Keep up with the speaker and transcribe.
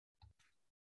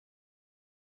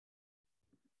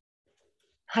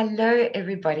Hello,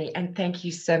 everybody, and thank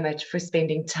you so much for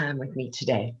spending time with me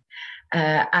today.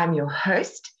 I'm your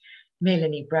host,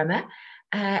 Melanie Brummer,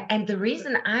 and the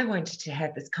reason I wanted to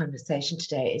have this conversation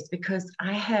today is because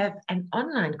I have an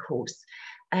online course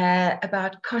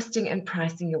about costing and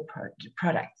pricing your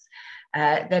products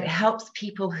that helps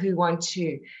people who want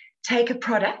to take a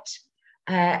product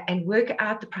and work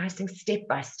out the pricing step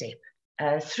by step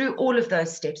through all of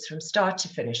those steps from start to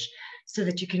finish, so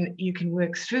that you can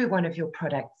work through one of your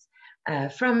products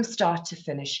from start to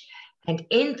finish and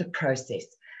end the process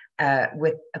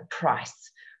with a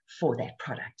price for that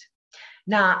product.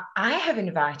 Now, I have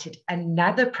invited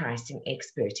another pricing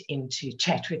expert in to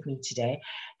chat with me today,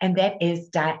 and that is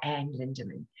Diane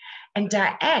Lindemann. And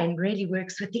Diane really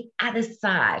works with the other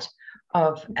side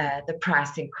of the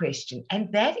pricing question,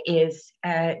 and that is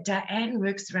Diane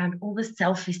works around all the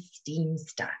self-esteem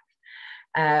stuff.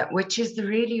 Which is the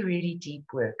really, really deep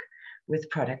work with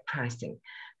product pricing.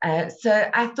 So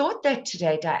I thought that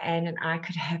today Diane and I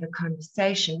could have a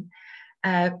conversation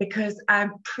because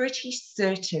I'm pretty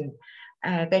certain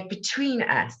that between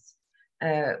us,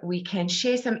 we can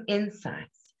share some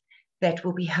insights that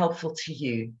will be helpful to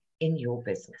you in your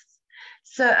business.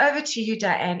 So over to you,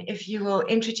 Diane. If you will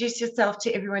introduce yourself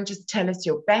to everyone, just tell us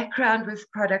your background with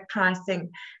product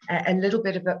pricing, a little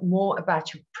bit more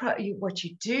about what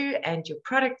you do and your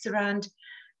products around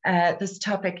this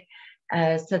topic,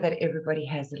 so that everybody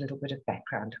has a little bit of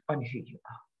background on who you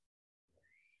are.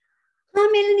 Hi,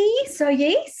 Melanie. So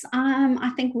yes,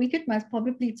 I think we could most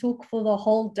probably talk for the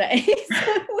whole day.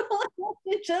 So we'll have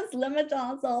to just limit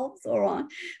ourselves, all right?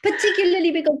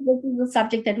 Particularly because this is a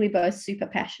subject that we're both super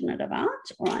passionate about,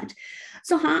 all right?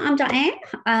 So hi, I'm Diane.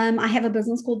 I have a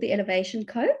business called The Elevation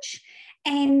Coach.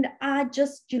 And I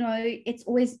just, it's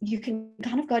always, you can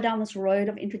kind of go down this road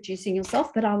of introducing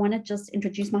yourself, but I want to just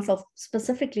introduce myself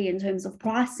specifically in terms of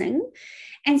pricing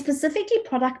and specifically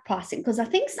product pricing, because I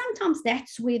think sometimes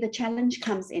that's where the challenge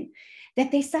comes in, that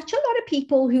there's such a lot of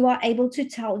people who are able to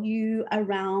tell you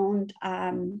around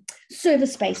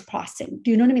service-based pricing. Do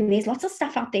you know what I mean? There's lots of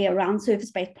stuff out there around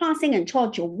service-based pricing and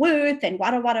charge your worth and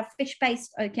wada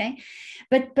fish-based, okay?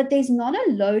 But there's not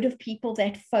a load of people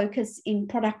that focus in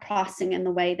product pricing in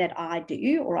the way that I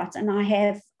do, all right? And I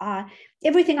have,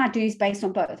 everything I do is based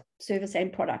on both service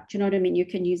and product. You know what I mean? You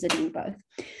can use it in both.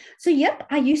 So yep,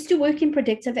 I used to work in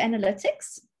predictive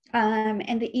analytics.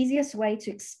 And the easiest way to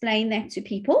explain that to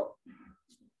people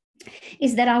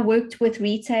is that I worked with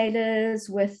retailers,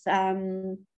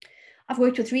 I've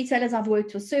worked with retailers, I've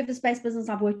worked with service-based business,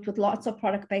 I've worked with lots of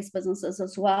product-based businesses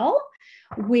as well,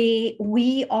 where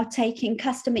we are taking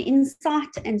customer insight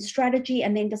and strategy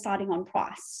and then deciding on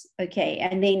price, okay,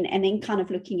 and then kind of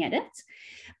looking at it.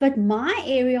 But my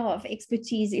area of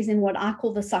expertise is in what I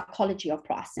call the psychology of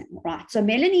pricing, right? So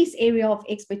Melanie's area of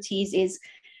expertise is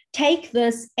take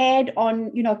this, add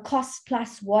on, cost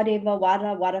plus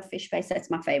whatever fish base. That's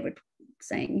my favorite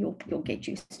saying. You'll get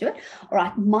used to it. All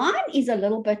right. Mine is a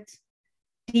little bit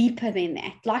deeper than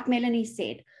that. Like Melanie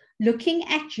said, looking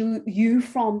at you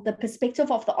from the perspective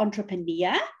of the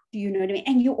entrepreneur. Do you know what I mean?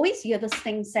 And you always hear this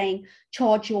thing saying,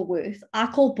 charge your worth. I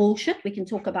call bullshit. We can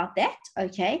talk about that.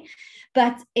 Okay.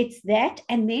 But it's that.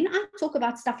 And then I talk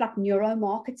about stuff like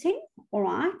neuromarketing. All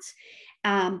right.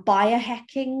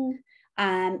 Biohacking,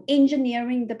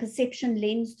 engineering the perception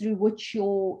lens through which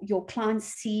your client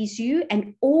sees you,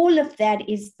 and all of that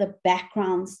is the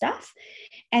background stuff.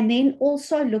 And then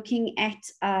also looking at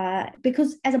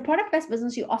because as a product-based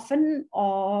business, you often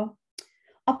are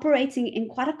operating in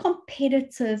quite a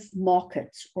competitive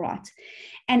market, right?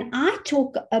 And I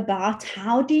talk about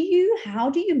how do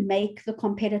you make the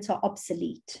competitor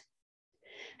obsolete?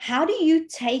 How do you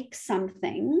take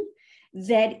something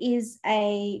that is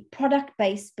a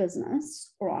product-based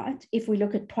business, right? If we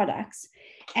look at products,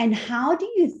 and how do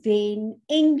you then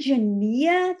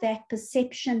engineer that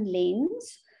perception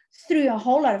lens through a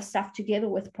whole lot of stuff together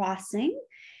with pricing,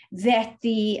 that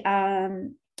the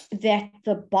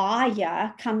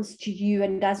buyer comes to you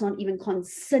and does not even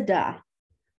consider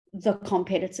the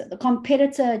competitor. The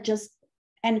competitor just,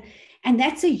 and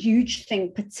that's a huge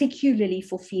thing, particularly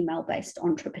for female-based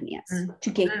entrepreneurs to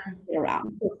get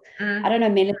around. I don't know,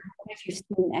 Melanie, if you've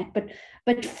seen that,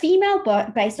 but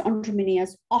female-based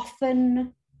entrepreneurs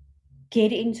often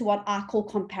get into what I call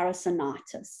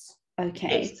comparisonitis.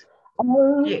 Okay. Yes.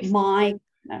 Oh, yes. My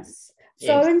goodness.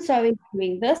 So-and-so is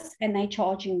doing this and they're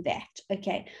charging that.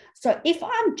 Okay. So if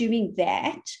I'm doing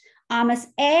that, I must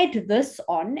add this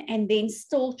on and then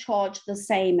still charge the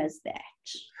same as that.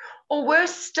 Or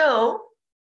worse still,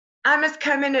 I must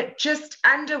come in at just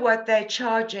under what they're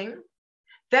charging.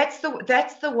 That's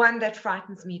the one that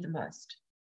frightens me the most.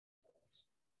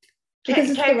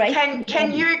 because it's the rate.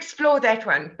 Can you explore that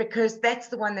one? Because that's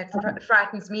the one that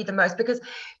frightens me the most, because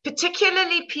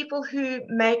particularly people who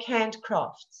make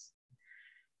handcrafts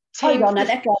tend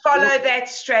to follow that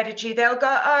strategy. They'll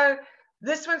go, oh,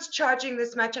 this one's charging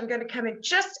this much, I'm going to come in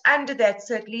just under that,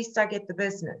 so at least I get the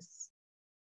business.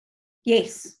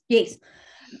 Yes, yes.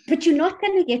 But you're not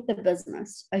going to get the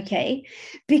business, okay?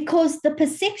 Because the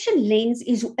perception lens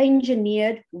is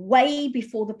engineered way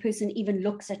before the person even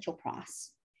looks at your price,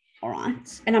 all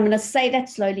right? And I'm going to say that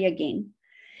slowly again.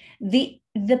 The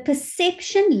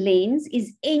perception lens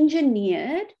is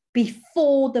engineered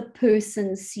before the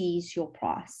person sees your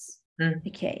price,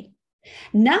 okay?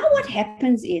 Now what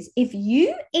happens is, if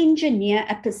you engineer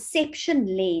a perception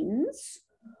lens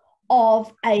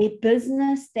of a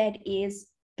business that is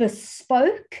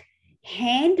bespoke,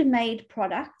 handmade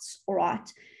products, all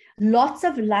right, lots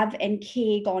of love and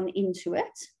care gone into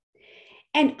it,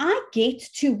 and I get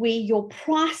to where your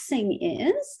pricing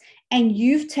is, and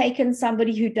you've taken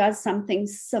somebody who does something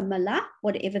similar,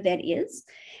 whatever that is,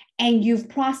 and you've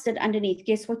priced it underneath,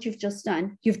 guess what you've just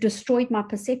done? You've destroyed my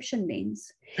perception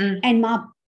lens. And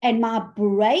my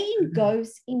brain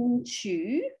goes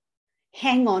into,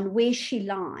 hang on, where's she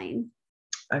lying?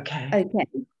 Okay.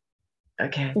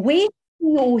 Where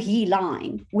she or he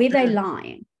lying? Where they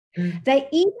lying? They're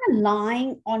either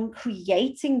lying on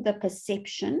creating the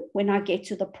perception when I get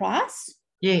to the price,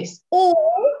 yes, or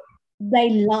they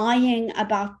lying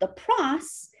about the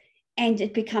price and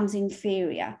it becomes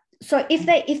inferior. So if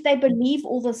they believe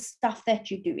all the stuff that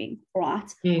you're doing,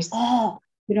 right? Yes. Oh,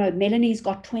 you know, Melanie's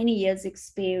got 20 years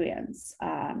experience,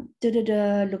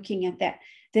 looking at that.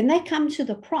 Then they come to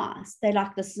the price. They're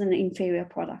like, this is an inferior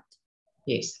product.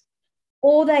 Yes.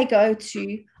 Or they go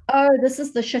to, oh, this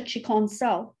is the shit she can't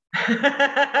sell. You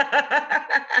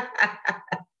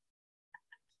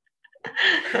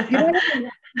know what I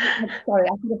mean? Sorry,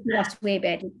 I swear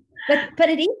badly. But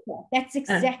it is that. That's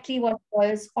exactly what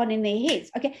goes on in their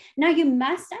heads. Okay. Now you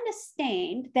must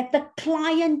understand that the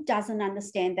client doesn't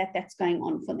understand that that's going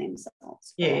on for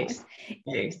themselves. Yes. Right?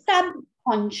 Yes. It's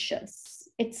subconscious.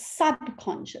 It's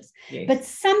subconscious. Yes. But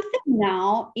something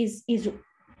now is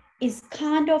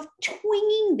kind of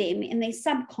twinging them in their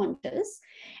subconscious,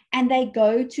 and they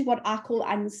go to what I call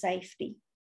unsafety.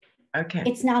 Okay.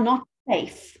 It's now not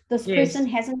safe. This person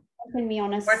hasn't taken me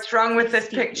on a. What's wrong with this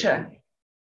picture?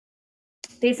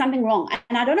 There's something wrong,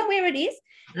 and I don't know where it is.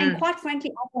 And quite frankly,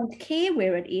 I don't care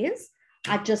where it is.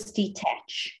 I just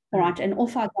detach, all right, and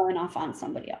off I go and I find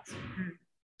somebody else.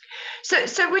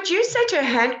 So would you say to a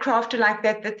handcrafter like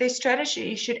that their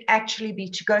strategy should actually be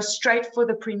to go straight for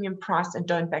the premium price and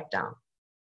don't back down?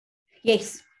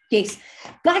 Yes,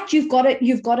 but you've got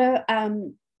to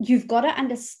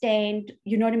understand.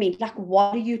 You know what I mean? Like,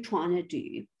 what are you trying to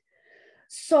do?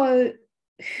 So,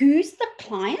 who's the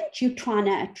client you're trying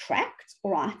to attract,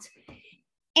 all right?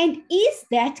 And is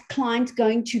that client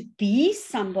going to be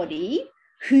somebody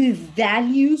who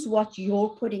values what you're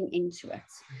putting into it?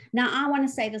 Now, I want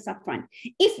to say this up front.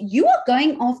 If you are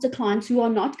going after clients who are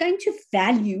not going to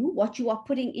value what you are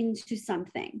putting into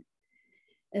something,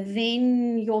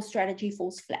 then your strategy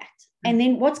falls flat. And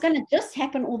then what's going to just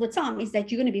happen all the time is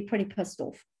that you're going to be pretty pissed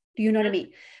off. Do you know what I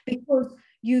mean? Because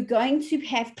you're going to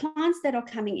have clients that are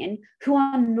coming in who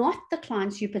are not the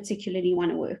clients you particularly want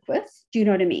to work with. Do you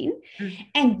know what I mean?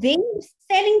 And then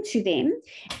selling to them,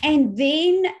 and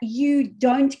then you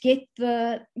don't get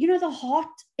the heart,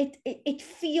 it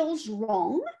feels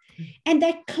wrong. And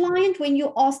that client, when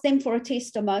you ask them for a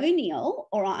testimonial,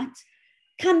 all right,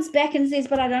 comes back and says,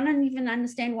 but I don't even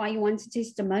understand why you want a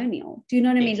testimonial. Do you know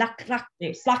what I mean? Like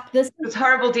this. It's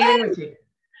horrible dealing with you.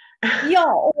 Yeah.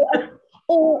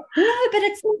 Or no, but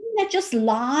it's something that just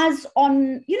lies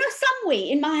on, somewhere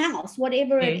in my house,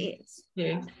 whatever it is.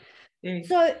 Yeah.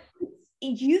 So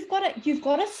you've got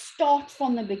to start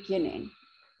from the beginning.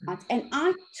 Right? And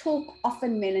I talk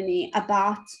often, Melanie,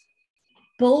 about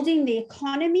building the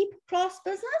economy class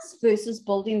business versus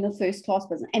building the first class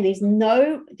business. And there's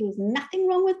nothing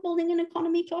wrong with building an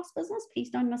economy class business.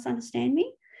 Please don't misunderstand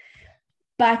me.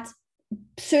 But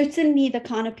certainly the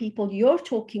kind of people you're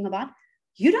talking about,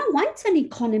 you don't want an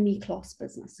economy class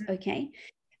business, okay?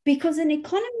 Because an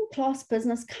economy class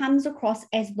business comes across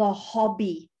as the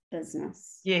hobby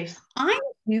business. Yes. I'm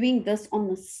doing this on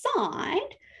the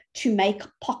side to make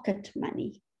pocket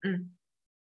money.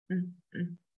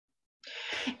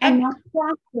 And my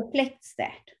price reflects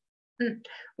that.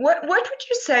 What would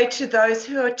you say to those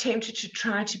who are tempted to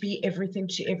try to be everything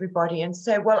to everybody and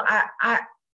say, well,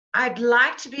 I'd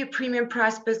like to be a premium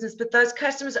price business, but those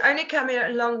customers only come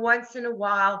along once in a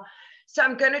while, so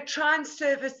I'm going to try and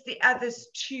service the others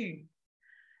too.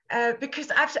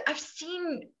 Because I've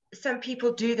seen some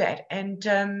people do that. And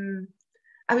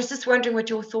I was just wondering what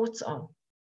your thoughts are.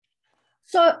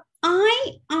 So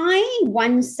I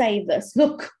once say this,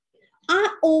 look,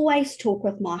 I always talk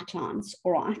with my clients,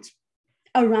 all right,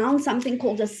 around something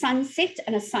called a sunset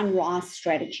and a sunrise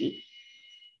strategy.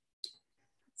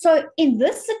 So in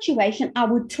this situation, I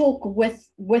would talk with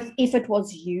if it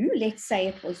was you, let's say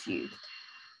it was you.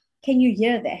 Can you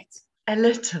hear that? A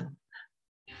little.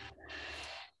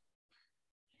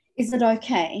 Is it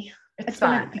okay? It's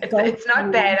fine. It's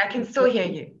not bad. I can still hear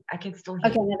you. I can still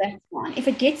hear you. Okay, no, that's fine. If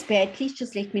it gets bad, please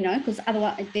just let me know, because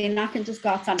otherwise then I can just go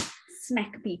outside and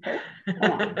smack people. All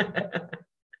right.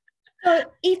 So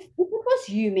if it was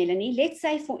you, Melanie, let's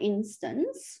say, for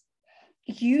instance,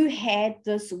 you had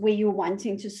this where you're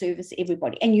wanting to service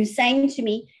everybody, and you're saying to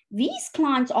me, these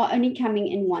clients are only coming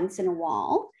in once in a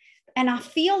while, and I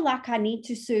feel like I need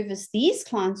to service these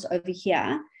clients over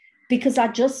here because I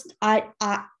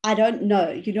don't know,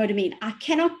 you know what I mean? I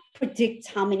cannot predict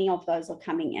how many of those are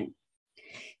coming in.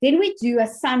 Then we do a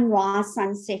sunrise,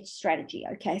 sunset strategy.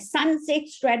 Okay, sunset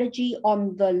strategy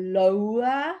on the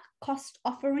lower cost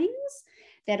offerings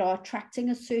that are attracting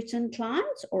a certain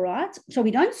client. All right, so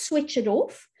we don't switch it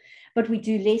off, but we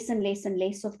do less and less and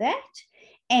less of that.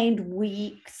 And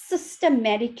we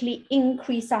systematically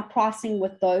increase our pricing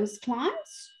with those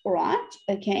clients. All right,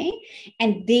 okay.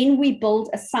 And then we build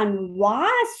a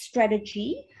sunrise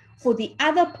strategy for the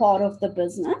other part of the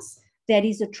business that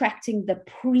is attracting the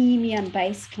premium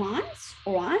base clients.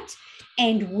 All right,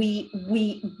 and we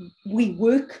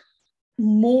work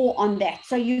more on that.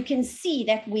 So you can see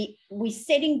that we're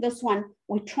setting this one,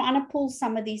 we're trying to pull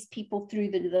some of these people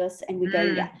through this, and we're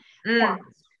going, yeah.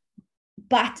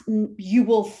 But you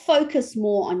will focus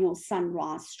more on your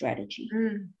sunrise strategy.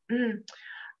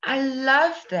 I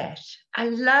love that. I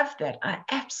love that. I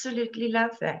absolutely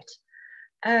love that.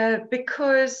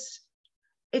 Because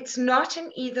it's not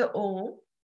an either or.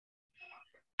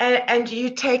 And you're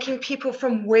taking people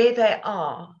from where they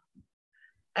are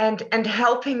and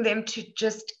helping them to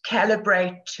just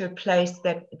calibrate to a place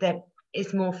that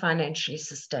is more financially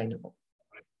sustainable.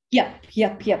 Yep.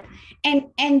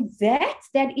 And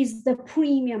that is the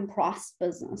premium price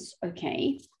business,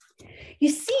 okay? You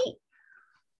see,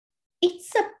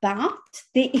 it's about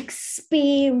the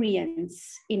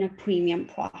experience in a premium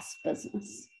price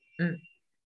business.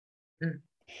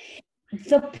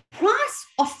 The price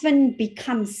often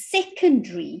becomes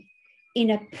secondary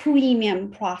in a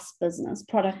premium price business,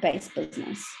 product-based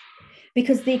business,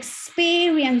 because the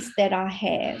experience that I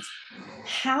have,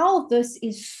 how this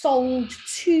is sold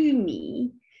to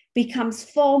me, becomes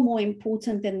far more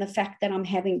important than the fact that I'm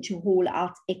having to haul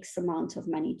out X amount of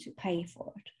money to pay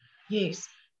for it.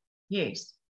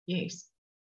 Yes.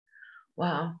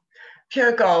 Wow.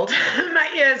 Pure gold. My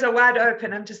ears are wide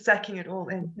open. I'm just sucking it all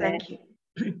in. Thank you.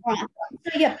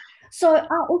 Right. So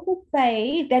I also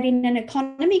say that in an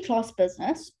economy class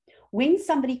business, when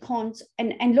somebody can't,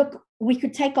 and look, we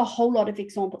could take a whole lot of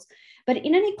examples, but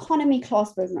in an economy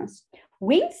class business,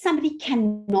 when somebody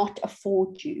cannot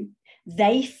afford you,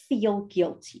 they feel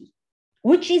guilty,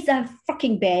 which is a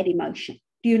fucking bad emotion.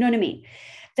 Do you know what I mean?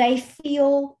 They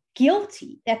feel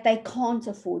guilty that they can't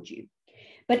afford you.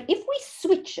 But if we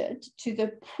switch it to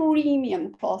the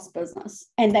premium class business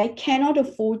and they cannot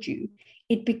afford you,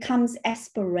 it becomes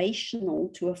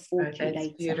aspirational to afford you later.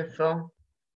 That's beautiful.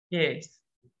 Yes.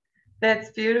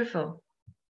 That's beautiful.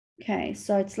 Okay,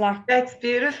 so it's like... That's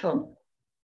beautiful.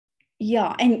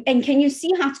 Yeah, and can you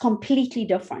see how it's completely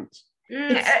different?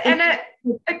 A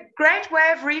great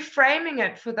way of reframing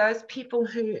it for those people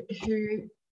who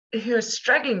are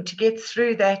struggling to get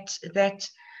through that.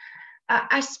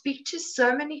 I speak to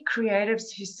so many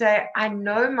creatives who say, I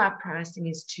know my pricing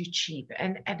is too cheap.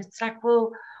 And it's like,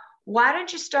 well, why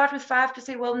don't you start with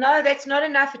 5%? Well, no, that's not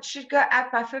enough. It should go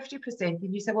up by 50%.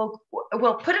 And you say, well,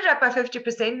 put it up by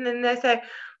 50%. And then they say,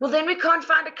 well, then we can't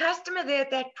find a customer there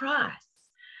at that price.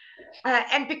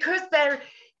 And because they're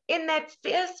in that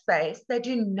fear space, they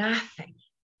do nothing.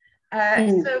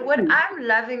 So what I'm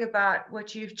loving about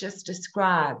what you've just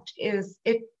described is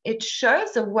it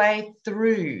shows a way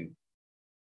through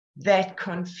that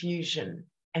confusion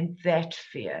and that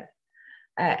fear.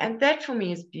 And that for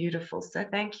me is beautiful. So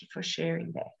thank you for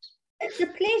sharing that. It's a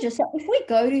pleasure. So if we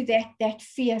go to that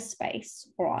fear space,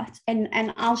 right,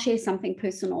 and I'll share something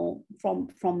personal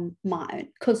from my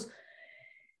own,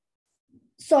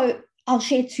 so I'll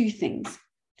share two things.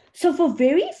 So for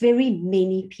very, very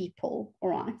many people, all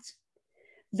right,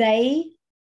 they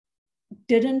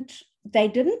didn't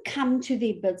come to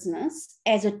their business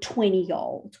as a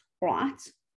 20-year-old, right?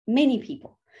 Many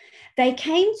people. They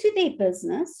came to their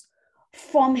business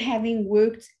from having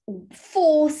worked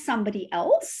for somebody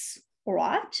else, all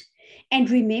right? And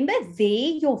remember, there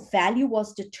your value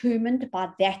was determined by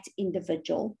that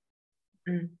individual.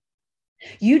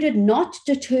 You did not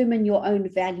determine your own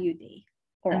value there,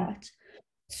 all right?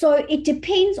 So it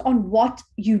depends on what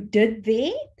you did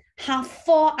there, how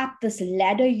far up this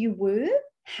ladder you were,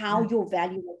 how your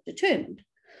value was determined.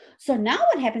 So now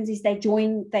what happens is they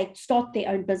start their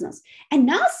own business. And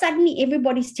now suddenly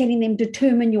everybody's telling them,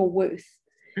 determine your worth.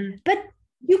 But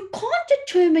you can't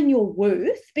determine your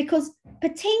worth, because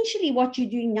potentially what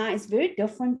you're doing now is very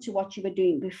different to what you were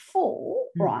doing before,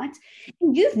 right?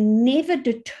 And you've never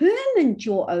determined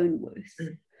your own worth.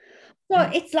 So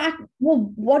it's like,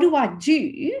 well, what do I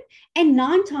do? And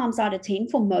 9 times out of 10,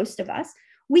 for most of us,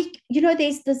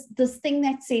 there's this thing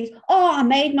that says, oh, I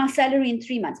made my salary in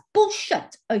 3 months.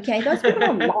 Bullshit. Okay. Those people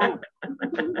are lying.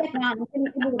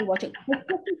 Everybody watch it.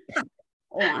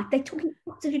 All right. They're talking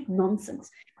absolute nonsense.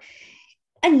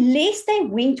 Unless they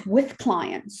went with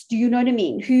clients, do you know what I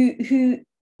mean? Who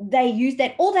they used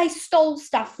that, or they stole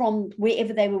stuff from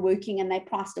wherever they were working and they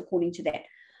priced according to that.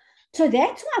 So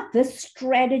that's why this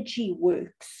strategy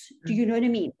works. Do you know what I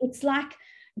mean? It's like,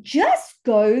 just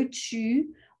go to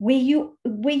where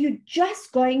you're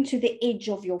just going to the edge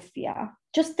of your fear,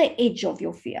 just the edge of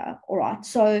your fear. All right.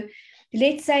 So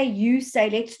let's say you say,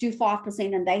 let's do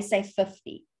 5%, and they say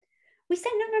 50. We say,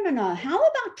 no. How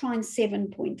about trying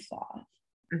 7.5?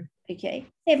 Okay,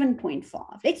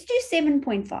 7.5. Let's do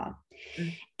 7.5.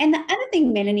 And the other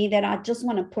thing, Melanie, that I just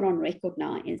want to put on record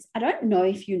now is, I don't know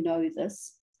if you know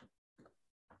this,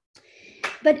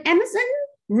 but Amazon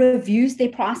reviews their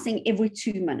pricing every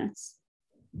 2 minutes.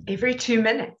 Every 2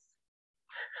 minutes.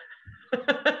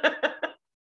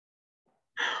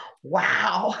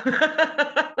 Wow.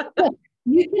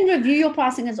 You can review your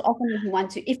pricing as often as you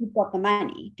want to, if you've got the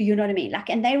money. Do you know what I mean?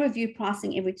 And they review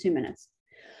pricing every 2 minutes.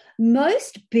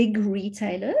 Most big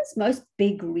retailers,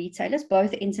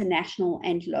 both international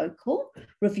and local,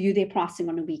 review their pricing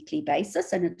on a weekly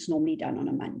basis, and it's normally done on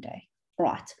a Monday.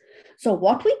 Right. So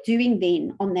what we're doing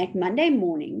then on that Monday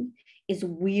morning is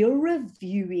we're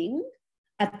reviewing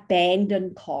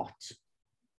abandoned cart.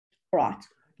 Right.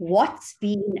 What's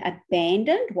been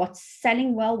abandoned, what's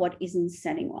selling well, what isn't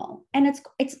selling well. And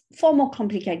it's far more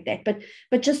complicated than that,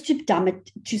 but just to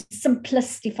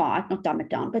simplify it, not dumb it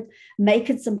down, but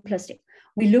make it simplistic.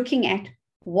 We're looking at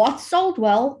what sold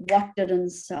well, what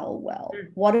didn't sell well.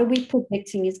 What are we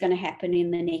predicting is going to happen in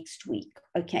the next week?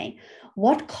 Okay.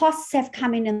 What costs have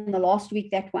come in the last week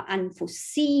that were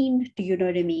unforeseen? Do you know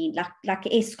what I mean? Like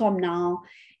Eskom now,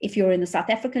 if you're in the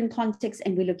South African context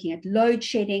and we're looking at load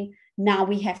shedding, now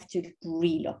we have to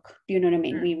relook. Do you know what I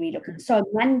mean? We relook. So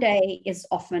Monday is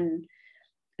often,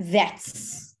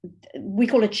 we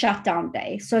call it shutdown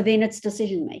day. So then it's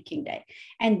decision-making day.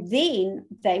 And then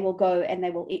they will go and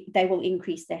they will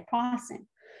increase their pricing.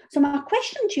 So my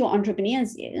question to your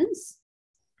entrepreneurs is,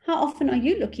 how often are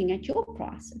you looking at your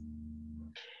pricing?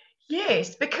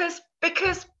 Yes, because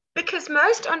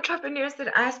most entrepreneurs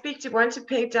that I speak to want to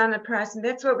pay down the price, and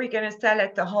that's what we're going to sell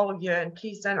at the whole year. And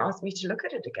please don't ask me to look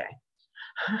at it again.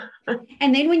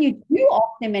 And then when you do ask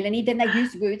them, Melanie, then they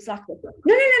use words like,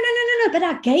 no, but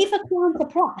I gave a client the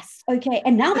price. Okay.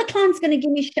 And now the client's going to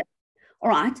give me shit. All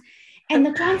right. And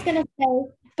the client's going to say,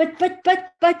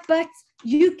 but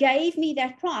you gave me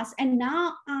that price. And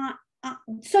now,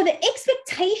 so the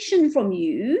expectation from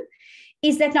you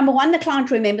is that, number one, the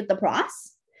client remembered the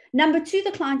price. Number two,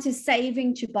 the client is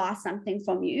saving to buy something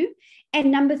from you. And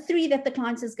number three, that the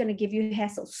client is going to give you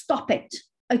hassle. Stop it.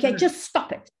 Okay. Just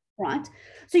stop it. Right.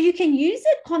 So you can use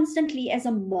it constantly as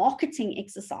a marketing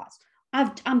exercise.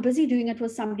 I'm busy doing it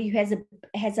with somebody who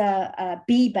has a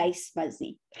bee-based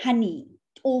business, honey,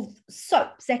 all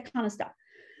soaps, that kind of stuff.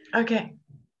 Okay.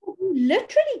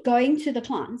 Literally going to the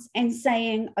clients and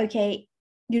saying, okay,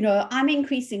 I'm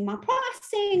increasing my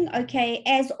pricing. Okay,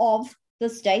 as of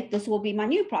this date, this will be my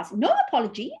new price. No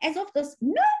apology. As of this,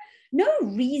 no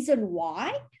reason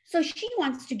why. So she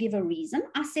wants to give a reason.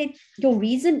 I said, your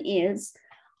reason is,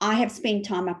 I have spent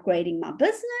time upgrading my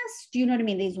business. Do you know what I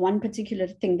mean? There's one particular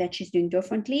thing that she's doing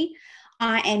differently.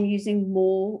 I am using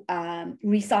more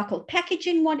recycled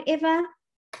packaging, whatever.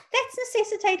 That's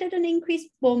necessitated an increase.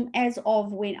 Boom, as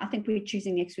of when, I think we're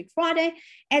choosing next week, Friday.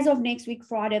 As of next week,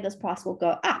 Friday, this price will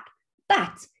go up.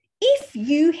 But if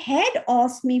you had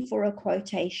asked me for a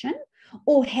quotation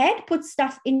or had put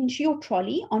stuff into your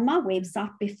trolley on my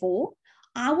website before,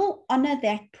 I will honor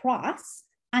that price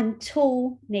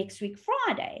until next week,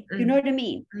 Friday. You know what I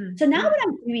mean? So now what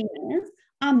I'm doing is,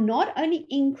 I'm not only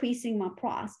increasing my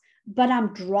price, but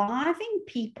I'm driving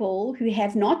people who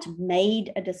have not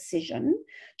made a decision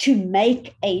to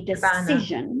make a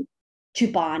decision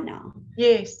to buy now.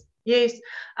 Yes, yes.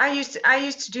 I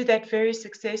used to do that very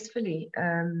successfully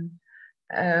when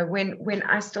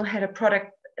I still had a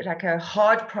product, like a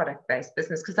hard product-based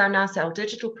business, because I now sell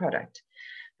digital product.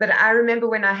 But I remember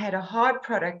when I had a hard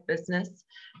product business,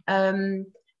 I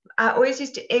always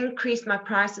used to increase my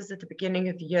prices at the beginning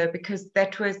of the year because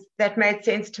that made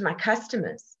sense to my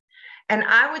customers. And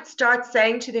I would start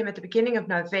saying to them at the beginning of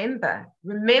November,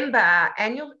 remember, our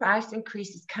annual price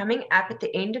increase is coming up at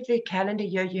the end of the calendar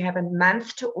year. You have a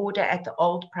month to order at the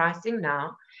old pricing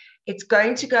now. It's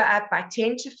going to go up by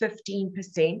 10 to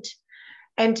 15%.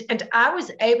 And I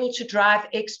was able to drive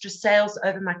extra sales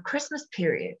over my Christmas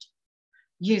period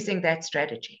using that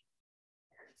strategy.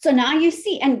 So now you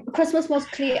see, and Christmas was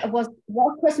clear. Was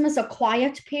Christmas a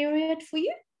quiet period for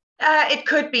you? It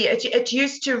could be. It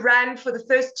used to run for the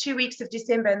first 2 weeks of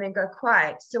December and then go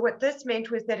quiet. So what this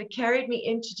meant was that it carried me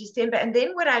into December. And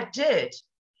then what I did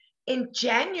in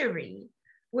January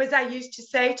was I used to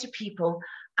say to people,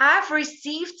 I've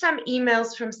received some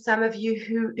emails from some of you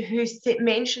who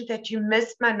mentioned that you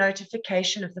missed my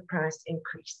notification of the price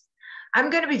increase. I'm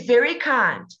going to be very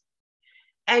kind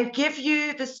and give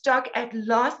you the stock at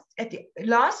the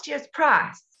last year's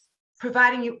price,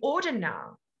 providing you order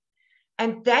now.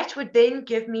 And that would then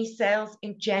give me sales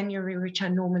in January, which I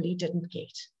normally didn't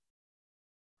get.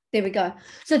 There we go.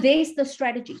 So there's the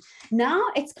strategy. Now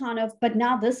it's but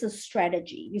now this is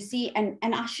strategy, you see, and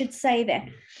I should say that.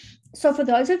 So for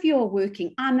those of you who are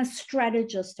working, I'm a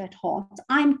strategist at heart.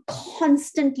 I'm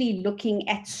constantly looking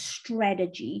at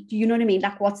strategy. Do you know what I mean?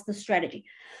 Like, what's the strategy?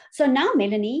 So now,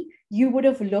 Melanie, you would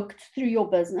have looked through your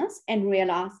business and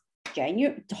realized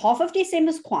January, half of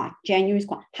December is quiet, January is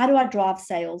quiet. How do I drive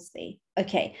sales there?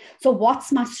 Okay, so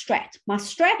what's my strat? My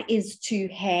strat is to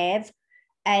have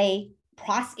a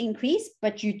price increase,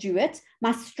 but you do it.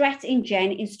 My strat in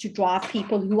Jan is to drive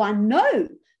people who I know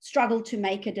struggle to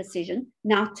make a decision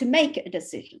now to make a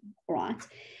decision, right?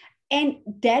 And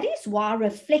that is why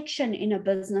reflection in a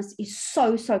business is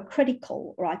so, so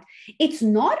critical, right? It's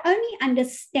not only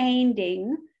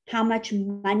understanding how much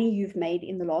money you've made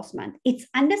in the last month, it's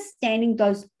understanding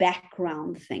those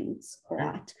background things,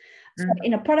 right? So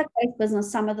in a product-based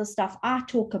business, some of the stuff I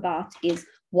talk about is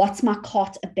what's my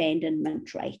cart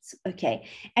abandonment rate? Okay.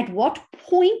 At what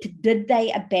point did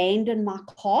they abandon my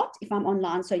cart? If I'm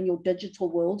online, so in your digital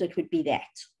world, it would be that.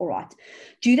 All right.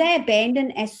 Do they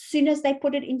abandon as soon as they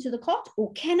put it into the cart?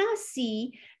 Or can I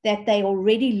see that they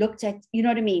already looked at, you know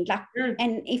what I mean? Like,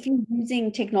 and if you're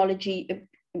using technology,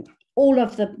 all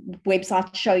of the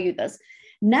websites show you this.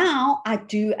 Now I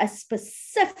do a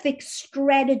specific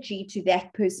strategy to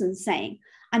that person saying,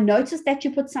 I noticed that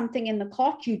you put something in the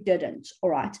cart, you didn't.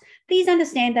 All right. Please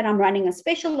understand that I'm running a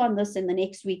special on this in the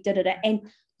next week, and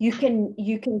you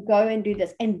can go and do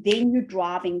this. And then you're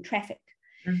driving traffic.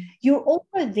 You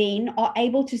also then are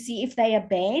able to see if they're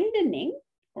abandoning,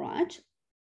 right?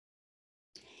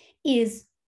 Is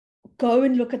go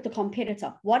and look at the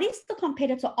competitor. What is the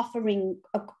competitor offering,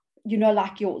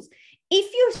 like yours? If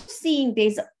you're seeing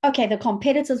the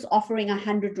competitor's offering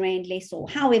 100 Rand less or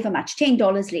however much, $10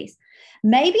 less,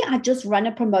 maybe I just run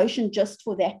a promotion just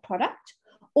for that product,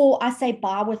 or I say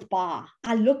buy with bar.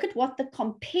 I look at what the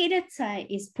competitor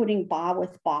is putting buy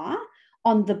with bar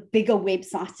on the bigger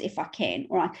websites if I can.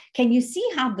 All right. Can you see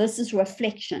how this is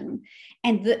reflection?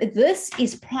 And this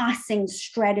is pricing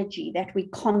strategy that we're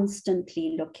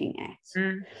constantly looking at.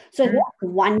 So that's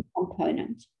one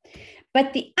component.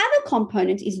 But the other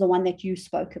component is the one that you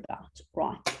spoke about,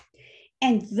 right?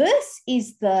 And this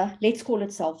is let's call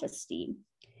it self-esteem,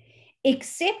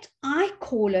 except I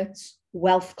call it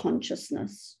wealth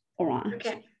consciousness, all right?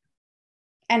 Okay.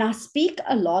 And I speak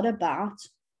a lot about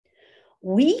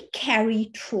we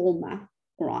carry trauma,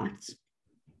 right?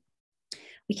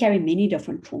 We carry many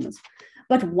different traumas.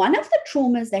 But one of the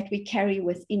traumas that we carry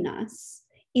within us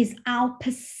is our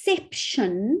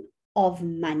perception of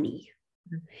money.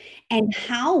 And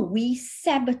how we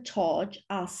sabotage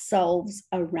ourselves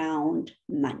around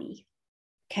money.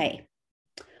 Okay.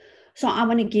 So I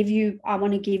want to give you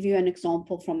an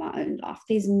example from my own life.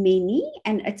 There's many,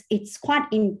 and it's quite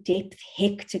in-depth,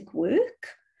 hectic work.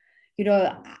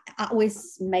 I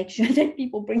always make sure that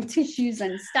people bring tissues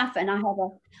and stuff, and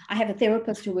I have a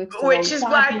therapist who works. Which is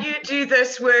why you do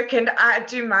this work, and I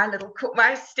do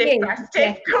my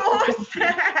step-by-step course.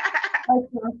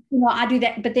 I do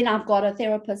that, but then I've got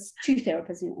two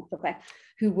therapists in Africa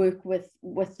who work with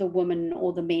the women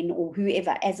or the men or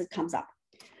whoever as it comes up.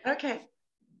 Okay.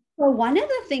 So one of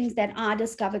the things that I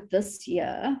discovered this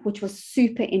year, which was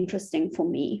super interesting for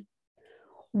me,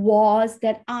 was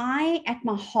that I, at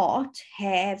my heart,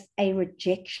 have a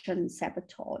rejection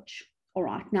sabotage. All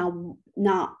right.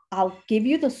 Now I'll give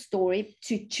you the story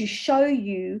to show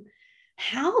you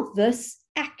how this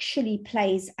actually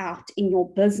plays out in your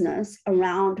business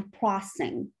around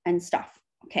pricing and stuff.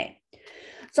 Okay.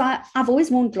 So I've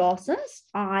always worn glasses.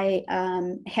 I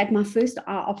had my first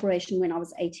eye operation when I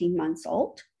was 18 months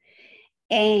old.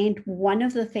 And one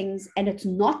of the things, and it's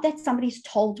not that somebody's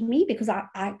told me, because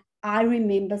I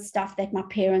remember stuff that my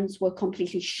parents were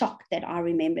completely shocked that I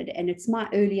remembered. And it's my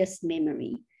earliest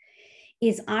memory,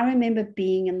 is I remember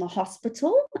being in the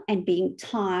hospital and being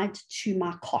tied to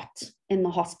my cot in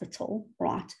the hospital,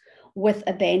 right, with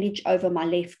a bandage over my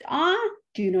left eye.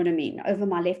 Do you know what I mean? Over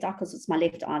my left eye, because it's my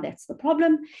left eye, that's the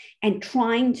problem. And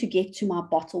trying to get to my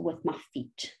bottle with my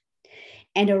feet.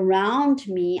 And around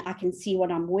me, I can see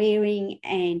what I'm wearing,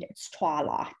 and it's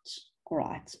twilight. All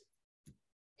right.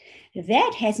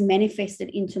 That has manifested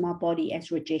into my body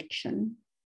as rejection.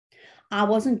 I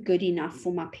wasn't good enough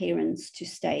for my parents to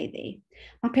stay there.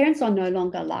 My parents are no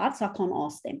longer alive, so I can't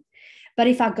ask them. But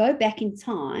if I go back in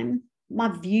time, my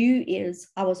view is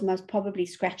I was most probably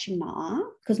scratching my eye,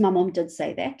 because my mom did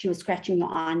say that. She was scratching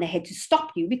your eye and they had to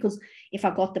stop you, because if I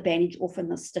got the bandage off and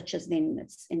the stitches, then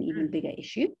it's an even bigger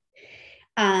issue.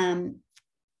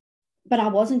 But I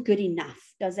wasn't good enough.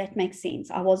 Does that make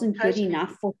sense? I wasn't good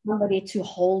enough for somebody to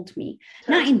hold me.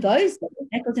 Now, in those days,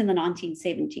 that was in the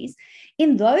 1970s.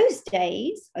 In those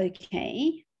days,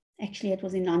 okay, actually, it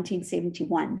was in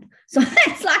 1971. So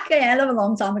that's like a hell of a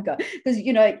long time ago. Because,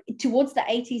 you know, towards the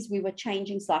 80s, we were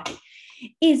changing slightly.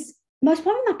 Is most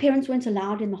probably my parents weren't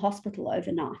allowed in the hospital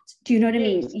overnight. Do you know what I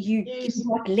mean? You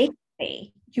got left there.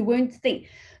 You weren't think.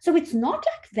 So it's not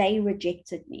like they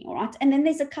rejected me, all right? And then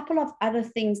there's a couple of other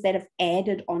things that have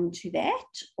added on to that,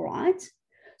 all right?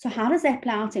 So how does that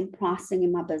play out in pricing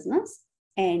in my business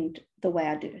and the way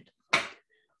I do it?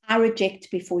 I reject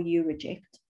before you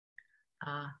reject.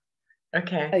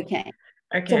 Okay.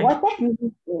 So what that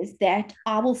means is that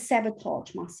I will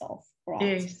sabotage myself, right?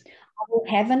 Yes. I will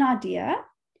have an idea,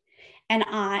 and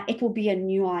it will be a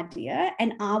new idea,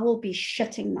 and I will be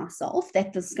shitting myself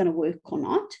that this is going to work or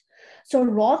not. So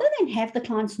rather than have the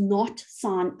clients not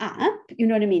sign up, you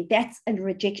know what I mean? That's a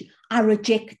rejection. I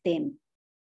reject them.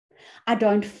 I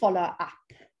don't follow up.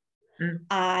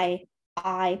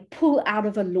 I pull out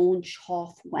of a launch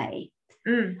halfway.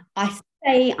 I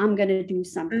say I'm going to do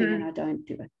something and I don't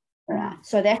do it. All right.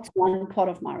 So that's one part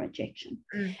of my rejection.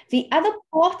 The other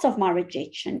part of my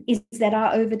rejection is that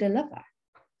I over-deliver.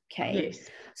 Okay. Yes.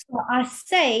 So I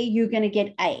say you're going to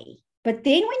get A. But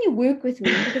then when you work with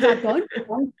me, because I don't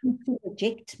want you to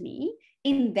reject me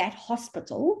in that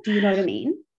hospital, do you know what I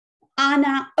mean? I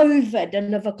now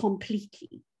over-deliver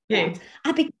completely. Yes.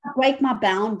 Right? I break my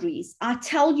boundaries. I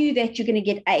tell you that you're going to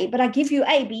get A, but I give you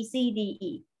A, B, C, D,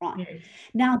 E. Right. Yes.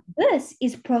 Now, this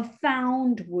is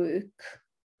profound work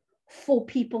for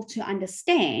people to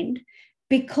understand,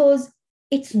 because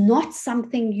it's not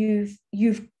something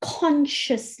you've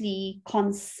consciously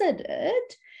considered.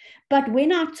 But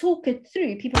when I talk it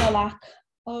through, people are like,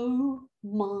 oh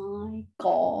my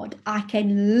God, I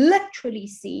can literally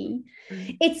see.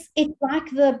 It's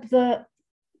like the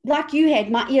like you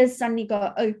had, my ears suddenly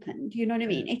go open. Do you know what I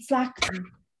mean? It's like,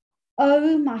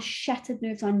 oh, my shattered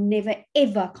nerves, I never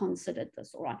ever considered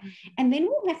this. All right. And then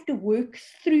we'll have to work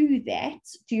through that.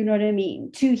 Do you know what I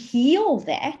mean? To heal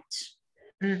that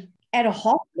at a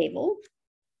heart level.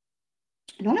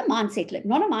 Not a mindset level,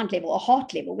 not a mind level, a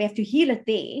heart level. We have to heal it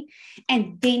there.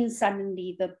 And then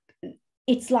suddenly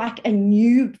it's like a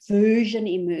new version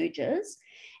emerges.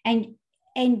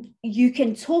 And you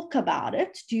can talk about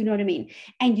it. Do you know what I mean?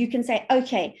 And you can say,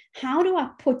 okay, how do I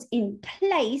put in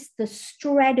place the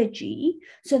strategy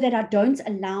so that I don't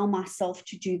allow myself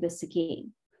to do this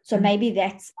again? So maybe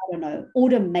that's, I don't know,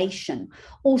 automation,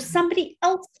 or somebody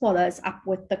else follows up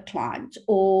with the client,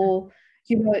 or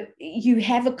you know, you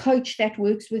have a coach that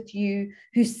works with you,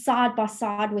 who's side by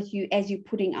side with you as you're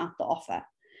putting out the offer.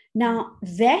 Now,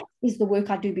 that is the work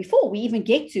I do before we even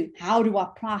get to how do I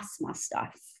price my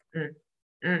stuff.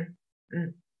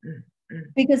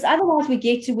 Because otherwise we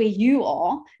get to where you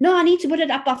are. No, I need to put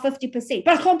it up by 50%,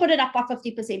 but I can't put it up by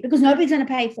 50% because nobody's going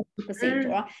to pay 50%.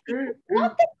 All right? It's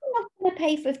not that you're not going to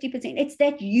pay 50%. It's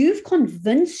that you've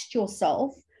convinced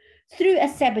yourself through a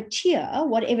saboteur,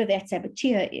 whatever that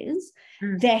saboteur is,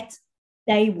 that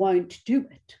they won't do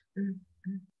it.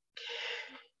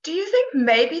 Do you think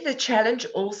maybe the challenge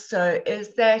also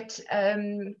is that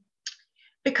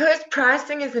because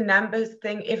pricing is a numbers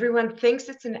thing, everyone thinks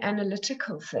it's an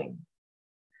analytical thing,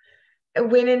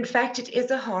 when in fact it is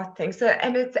a heart thing. So,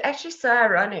 and it's actually so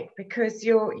ironic because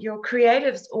your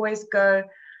creatives always go,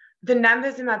 the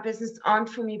numbers in my business aren't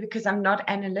for me because I'm not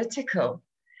analytical.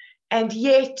 And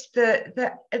yet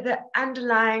the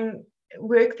underlying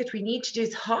work that we need to do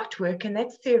is hard work, and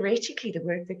that's theoretically the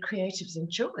work that creatives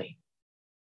enjoy.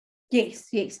 Yes,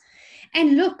 yes.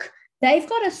 And look, they've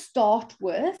got to start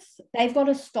with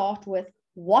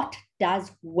what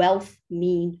does wealth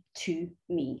mean to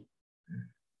me?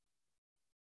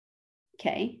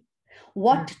 Okay.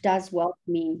 What does wealth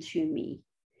mean to me?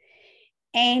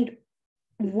 And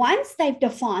once they've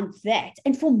defined that,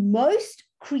 and for most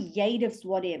creatives,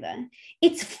 whatever,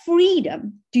 it's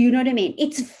freedom. Do you know what I mean?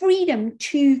 It's freedom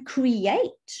to create.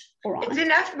 All right. It's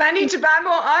enough money to buy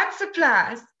more art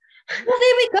supplies. Well,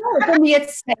 there we go. For me,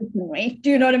 it's stationery. Do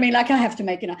you know what I mean? Like, I have to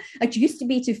make it. It used to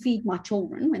be to feed my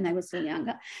children when they were still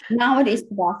younger. Now it is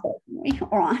to buy stationery.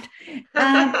 All right.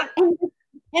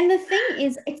 And the thing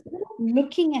is, it's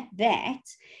looking at that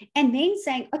and then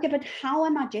saying, okay, but how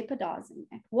am I jeopardizing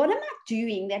that? What am I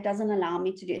doing that doesn't allow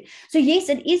me to do it? So yes,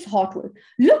 it is hard work.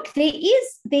 Look, so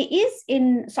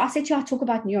I said to you, I talk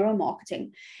about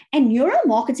neuromarketing, and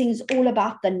neuromarketing is all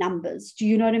about the numbers. Do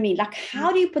you know what I mean? Like,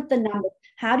 how do you put the numbers?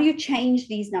 How do you change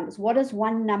these numbers? What does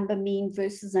one number mean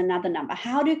versus another number?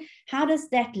 How does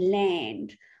that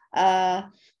land?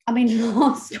 I mean,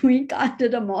 last week I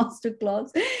did a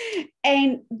masterclass,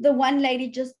 and the one lady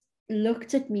just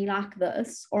looked at me like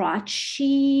this. All right.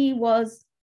 She was,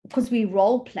 because we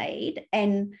role played,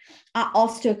 and I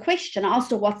asked her a question. I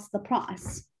asked her, what's the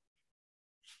price?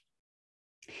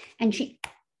 And she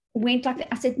went like that.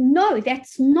 I said, no,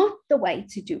 that's not the way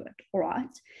to do it. All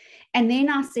right. And then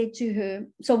I said to her,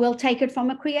 so we'll take it from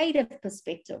a creative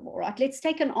perspective. All right, let's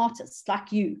take an artist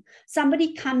like you.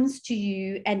 Somebody comes to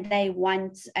you and they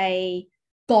want a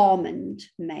garment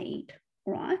made.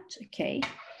 All right. Okay.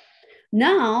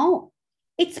 Now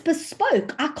it's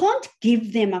bespoke. I can't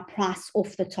give them a price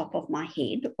off the top of my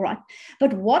head. All right.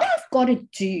 But what I've got to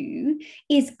do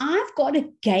is I've got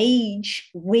to gauge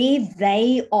where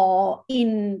they are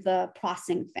in the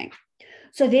pricing thing.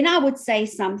 So then I would say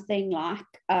something like,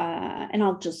 and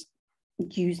I'll just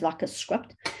use like a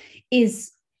script,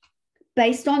 is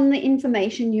based on the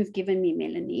information you've given me,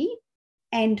 Melanie,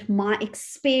 and my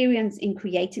experience in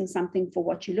creating something for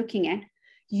what you're looking at,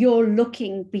 you're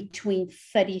looking between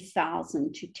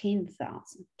 30,000 to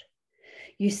 10,000.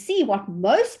 You see, what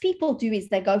most people do is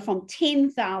they go from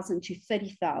 10,000 to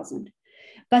 30,000,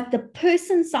 but the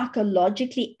person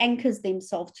psychologically anchors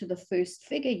themselves to the first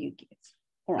figure you give.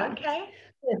 All right. Okay.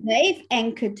 So they've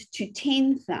anchored to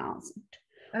 10,000.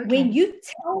 Okay. When you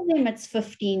tell them it's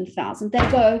 15,000, they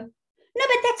go, no,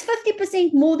 but that's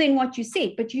 50% more than what you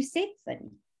said. But you said 30.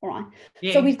 All right.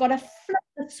 Yes. So we've got to flip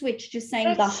the switch to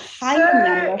saying the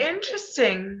higher number.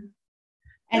 Interesting.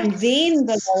 And then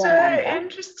the lower number. So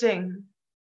interesting.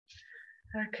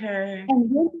 Okay. And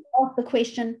then you ask the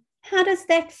question, how does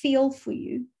that feel for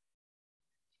you?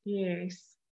 Yes.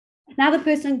 Now the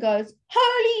person goes,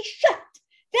 holy shit,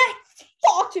 that's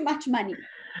far too much money.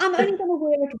 I'm only going to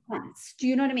wear it once. Do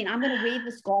you know what I mean? I'm going to wear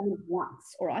this garment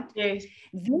once, all right? Yes.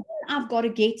 Then I've got to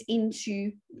get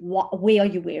into where are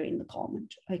you wearing the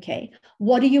garment, okay?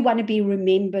 What do you want to be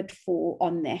remembered for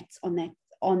on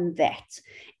that?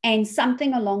 And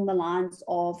something along the lines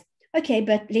of, okay,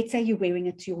 but let's say you're wearing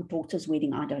it to your daughter's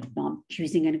wedding. I don't know. I'm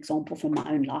choosing an example from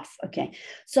my own life, okay?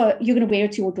 So you're going to wear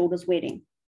it to your daughter's wedding.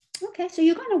 Okay, so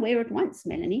you're going to wear it once,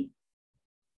 Melanie.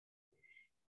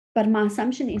 But my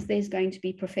assumption is there's going to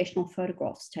be professional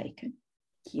photographs taken.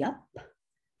 Yep.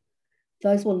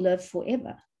 Those will live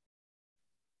forever.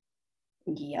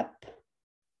 Yep.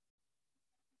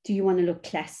 Do you want to look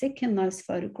classic in those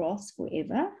photographs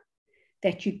forever?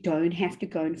 That you don't have to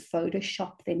go and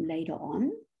Photoshop them later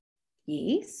on?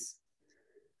 Yes.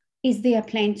 Is there a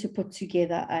plan to put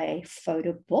together a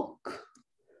photo book?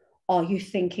 Are you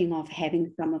thinking of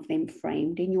having some of them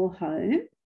framed in your home?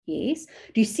 Yes.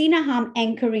 Do you see now how I'm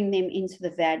anchoring them into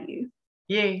the value?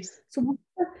 Yes.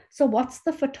 So what's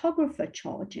the photographer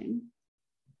charging?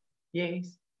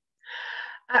 Yes.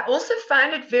 I also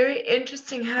find it very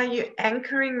interesting how you're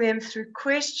anchoring them through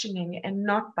questioning and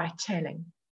not by telling.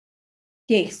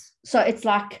 Yes. So it's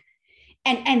like,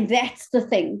 and that's the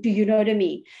thing. Do you know what I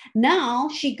mean? Now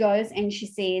she goes and she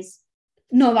says,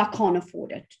 no, I can't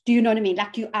afford it. Do you know what I mean?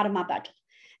 Like, you're out of my budget.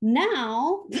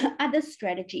 Now, the other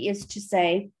strategy is to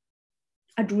say,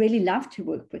 I'd really love to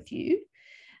work with you,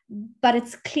 but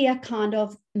it's clear kind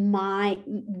of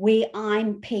where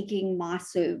I'm pegging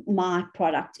my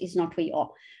product is not where you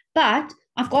are. But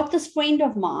I've got this friend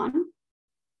of mine,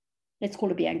 let's call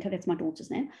her Bianca, that's my daughter's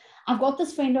name. I've got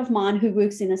this friend of mine who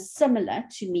works in a similar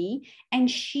to me, and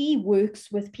she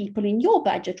works with people in your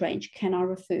budget range. Can I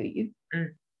refer you?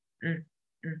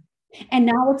 And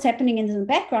now what's happening in the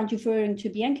background, you're referring to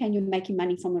Bianca and you're making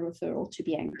money from the referral to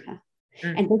Bianca.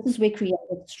 And this is where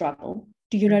creators struggle.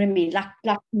 Do you know what I mean?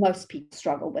 Like most people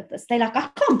struggle with this. They're like, I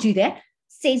can't do that.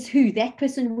 Says who? That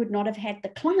person would not have had the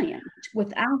client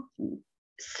without me.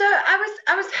 So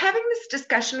I was having this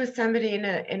discussion with somebody in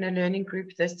a learning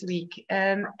group this week,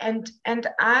 and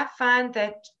I find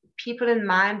that people in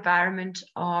my environment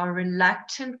are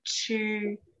reluctant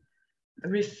to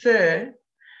refer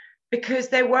because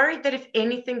they're worried that if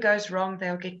anything goes wrong,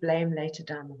 they'll get blamed later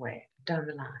down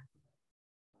the line.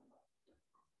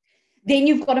 Then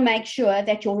you've got to make sure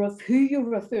that who you're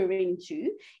referring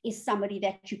to is somebody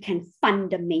that you can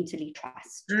fundamentally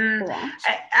trust. Right?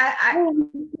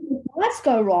 What's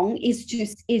go wrong is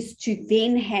to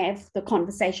then have the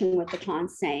conversation with the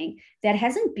client saying, that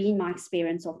hasn't been my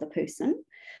experience of the person.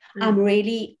 I'm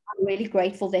really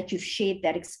grateful that you've shared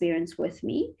that experience with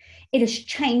me. It has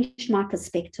changed my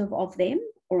perspective of them,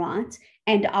 all right?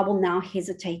 And I will now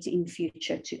hesitate in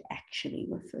future to actually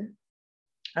refer.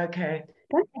 Okay.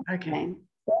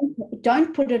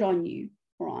 Don't put it on you,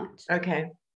 all right?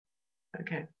 Okay.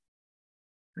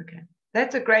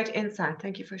 That's a great insight.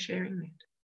 Thank you for sharing that.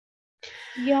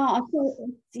 Yeah.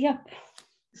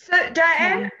 So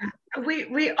Diane,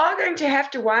 we are going to have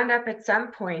to wind up at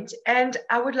some point, and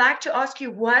I would like to ask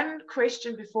you one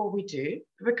question before we do,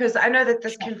 because I know that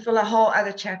this can fill a whole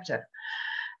other chapter.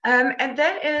 And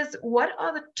that is, what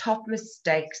are the top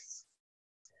mistakes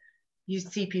you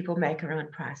see people make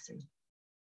around pricing?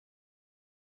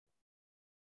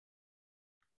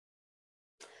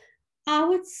 I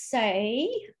would say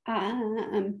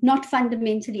not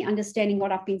fundamentally understanding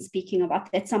what I've been speaking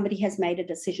about, that somebody has made a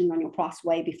decision on your price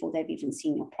way before they've even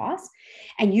seen your price,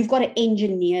 and you've got to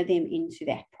engineer them into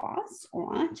that price, all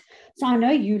right? So I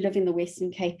know you live in the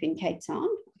Western Cape in Cape Town,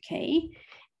 okay?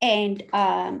 And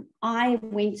I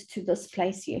went to this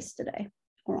place yesterday,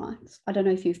 all right? I don't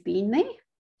know if you've been there.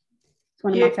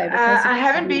 One of my favorite places. I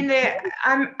haven't been there.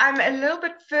 I'm a little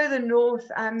bit further north.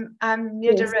 I'm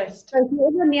near the rest. So if you're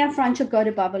ever near Franco, go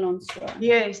to Babylon Store.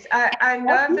 Yes, I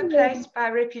know of the place by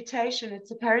reputation.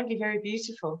 It's apparently very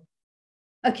beautiful.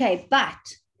 Okay, but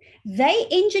they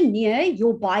engineer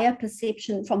your buyer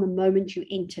perception from the moment you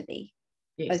enter there.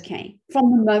 Yes. Okay, from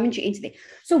the moment you enter there.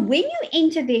 So when you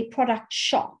enter their product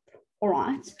shop, all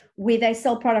right, where they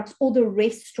sell products, or the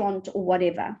restaurant or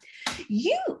whatever,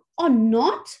 you are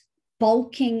not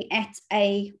bulking at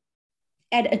a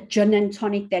gin and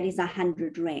tonic that is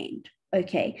 100 Rand,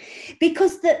 okay?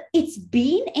 Because it's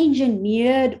been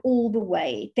engineered all the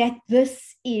way that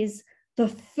this is the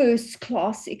first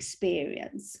class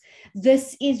experience.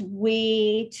 This is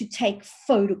where to take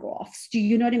photographs. Do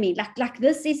you know what I mean? Like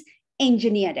this is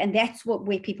engineered, and that's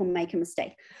where people make a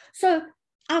mistake. So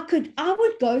I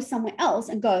would go somewhere else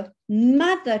and go,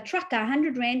 mother trucker,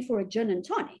 100 Rand for a gin and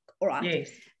tonic, all right?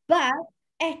 Yes. But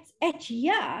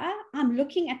I'm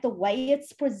looking at the way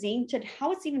it's presented,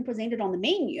 how it's even presented on the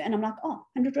menu, and I'm like, oh,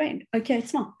 100 Rand. Okay, it's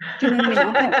fine. Do you know what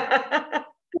I mean?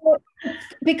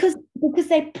 because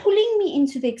they're pulling me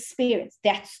into the experience.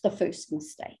 That's the first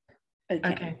mistake.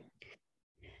 Okay.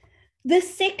 The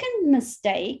second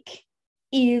mistake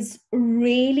is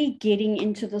really getting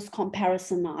into this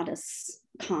comparisonitis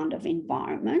kind of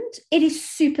environment. It is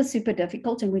super, super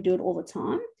difficult, and we do it all the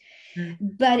time.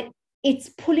 But it's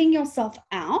pulling yourself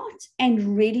out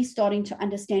and really starting to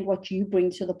understand what you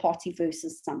bring to the party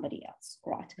versus somebody else,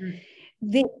 right?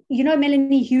 You know,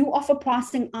 Melanie, you offer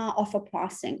pricing, I offer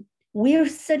pricing. We're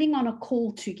sitting on a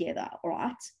call together, all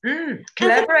right?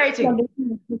 Collaborating.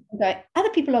 Other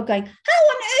people are going, how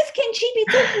on earth can she be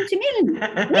talking to Melanie?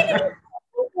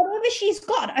 Whatever she's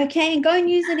got, okay, and go and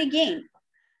use it again.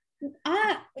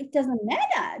 It doesn't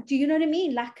matter. Do you know what I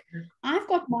mean? Like, I've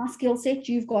got my skill set,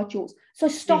 you've got yours. So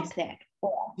stop that.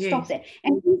 Stop that.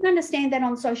 And please understand that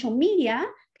on social media,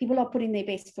 people are putting their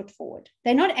best foot forward.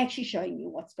 They're not actually showing you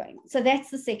what's going on. So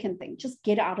that's the second thing. Just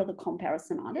get out of the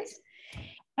comparisonitis.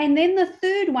 And then the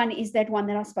third one is that one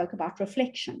that I spoke about,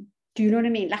 reflection. Do you know what I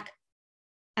mean? Like,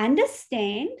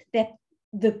 understand that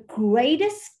the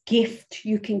greatest gift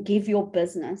you can give your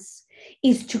business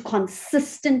is to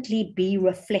consistently be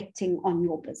reflecting on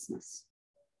your business.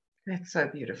 That's so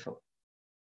beautiful.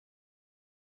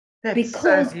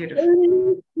 Because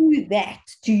only through that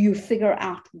do you figure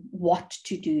out what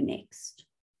to do next.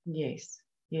 Yes.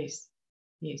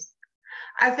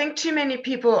 I think too many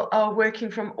people are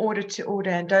working from order to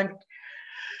order and don't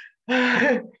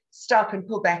stop and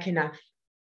pull back enough.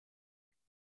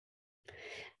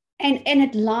 And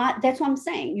that's what I'm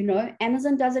saying, you know,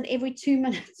 Amazon does it every 2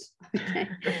 minutes. Okay.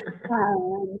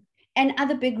 And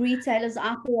other big retailers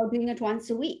out there are doing it once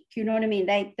a week. You know what I mean?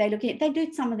 They look at, they do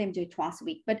it, some of them do it twice a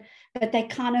week, but they're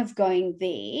kind of going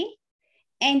there.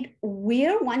 And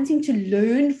we're wanting to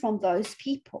learn from those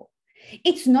people.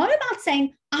 It's not about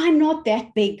saying, I'm not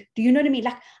that big. Do you know what I mean?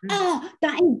 Like,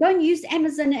 Diane, don't use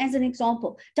Amazon as an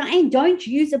example. Diane, don't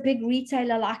use a big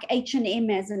retailer like H&M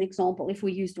as an example if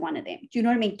we used one of them. Do you know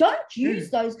what I mean? Don't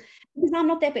use those because I'm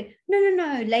not that big.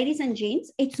 No, ladies and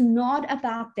gents, it's not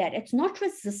about that. It's not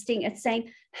resisting. It's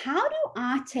saying, how do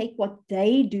I take what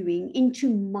they're doing into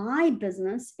my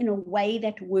business in a way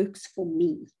that works for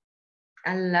me?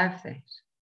 I love that.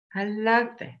 I love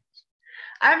that.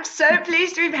 I'm so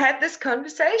pleased we've had this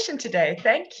conversation today.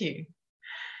 Thank you.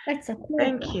 That's a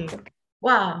pleasure. Thank you.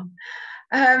 Wow.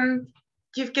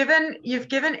 You've given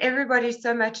everybody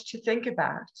so much to think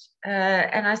about.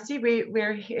 And I see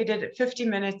we're headed at 50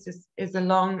 minutes is a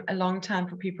long time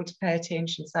for people to pay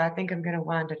attention. So I think I'm going to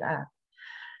wind it up.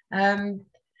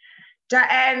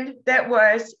 Diane, that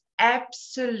was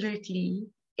absolutely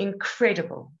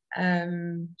incredible.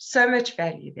 So much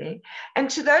value there. And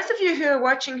to those of you who are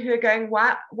watching who are going,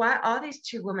 why are these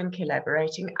two women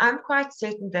collaborating? I'm quite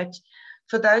certain that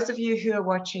for those of you who are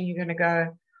watching, you're going to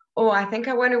go, oh, I think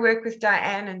I want to work with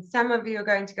Diane. And some of you are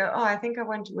going to go, oh, I think I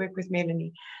want to work with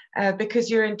Melanie, because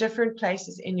you're in different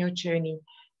places in your journey.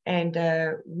 And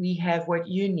we have what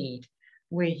you need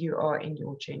where you are in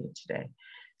your journey today.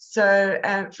 So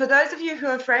for those of you who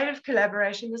are afraid of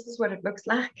collaboration, this is what it looks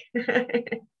like.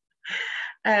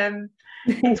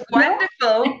 It's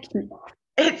wonderful.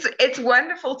 It's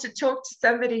wonderful to talk to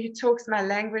somebody who talks my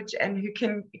language and who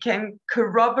can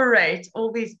corroborate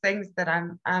all these things that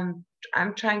I'm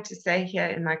trying to say here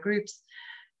in my groups.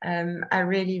 I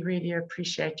really, really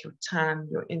appreciate your time,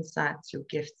 your insights, your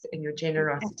gifts, and your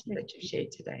generosity that you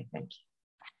shared today. Thank you.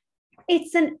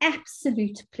 It's an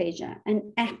absolute pleasure,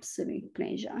 an absolute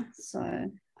pleasure.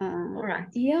 So, all right.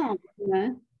 Yeah, you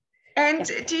know. And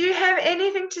do you have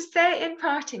anything to say in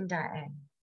parting, Diane?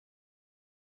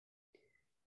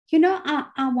 You know,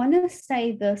 I want to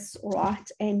say this,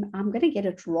 right, and I'm going to get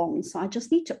it wrong. So I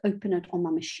just need to open it on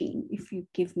my machine. If you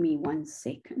give me 1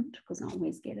 second, because I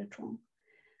always get it wrong.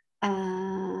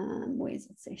 Where's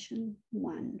it? Session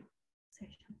one.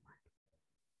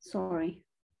 Sorry.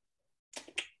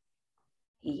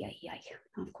 Yeah.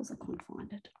 Of course, I can't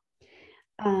find it.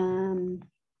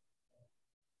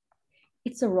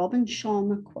 It's a Robin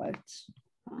Sharma quote.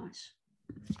 Right.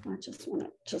 I just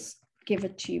want to give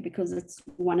it to you because it's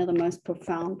one of the most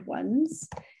profound ones,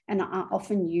 and I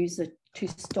often use it to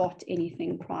start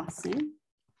anything pricing.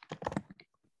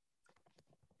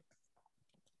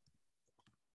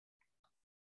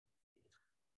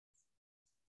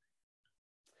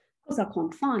 Because I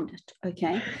can't find it,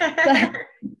 okay? Because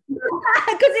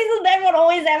isn't that what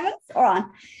always happens? All right.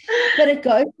 But it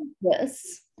goes like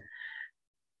this.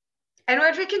 And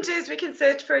what we can do is we can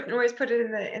search for it and always put it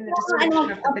in the description of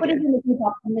the video. I'll put it in the group,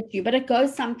 I'll send it to you. But it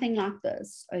goes something like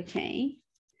this, okay?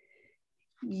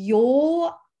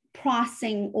 Your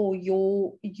pricing or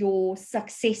your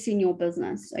success in your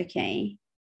business, okay,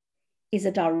 is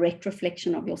a direct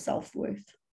reflection of your self-worth.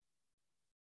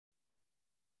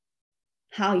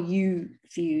 How you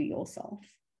view yourself.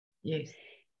 Yes.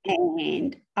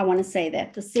 And I want to say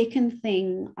that. The second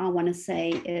thing I want to say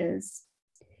is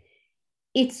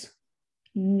it's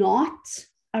not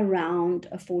around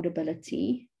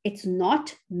affordability. It's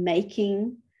not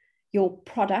making your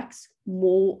products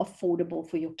more affordable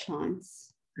for your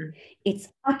clients. It's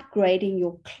upgrading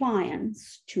your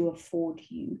clients to afford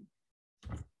you.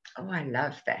 Oh, I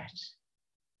love that.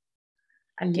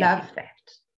 I love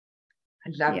that.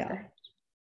 I love that.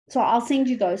 So I'll send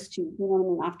you those two. You know what I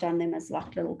mean? I've done them as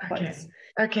like little quotes.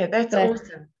 Okay, that's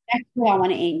awesome. That's where I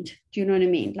want to end. Do you know what I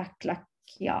mean? Like,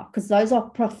 yeah, because those are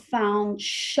profound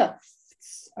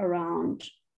shifts around.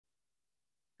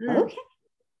 Okay. You know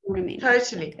what I mean?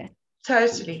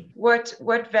 Totally.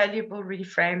 What valuable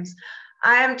reframes.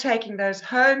 I am taking those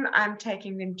home. I'm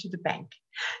taking them to the bank.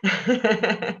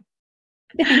 Thank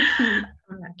you.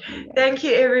 Thank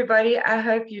you, everybody. I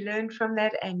hope you learned from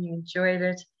that and you enjoyed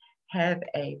it. Have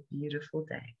a beautiful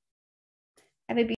day. Have a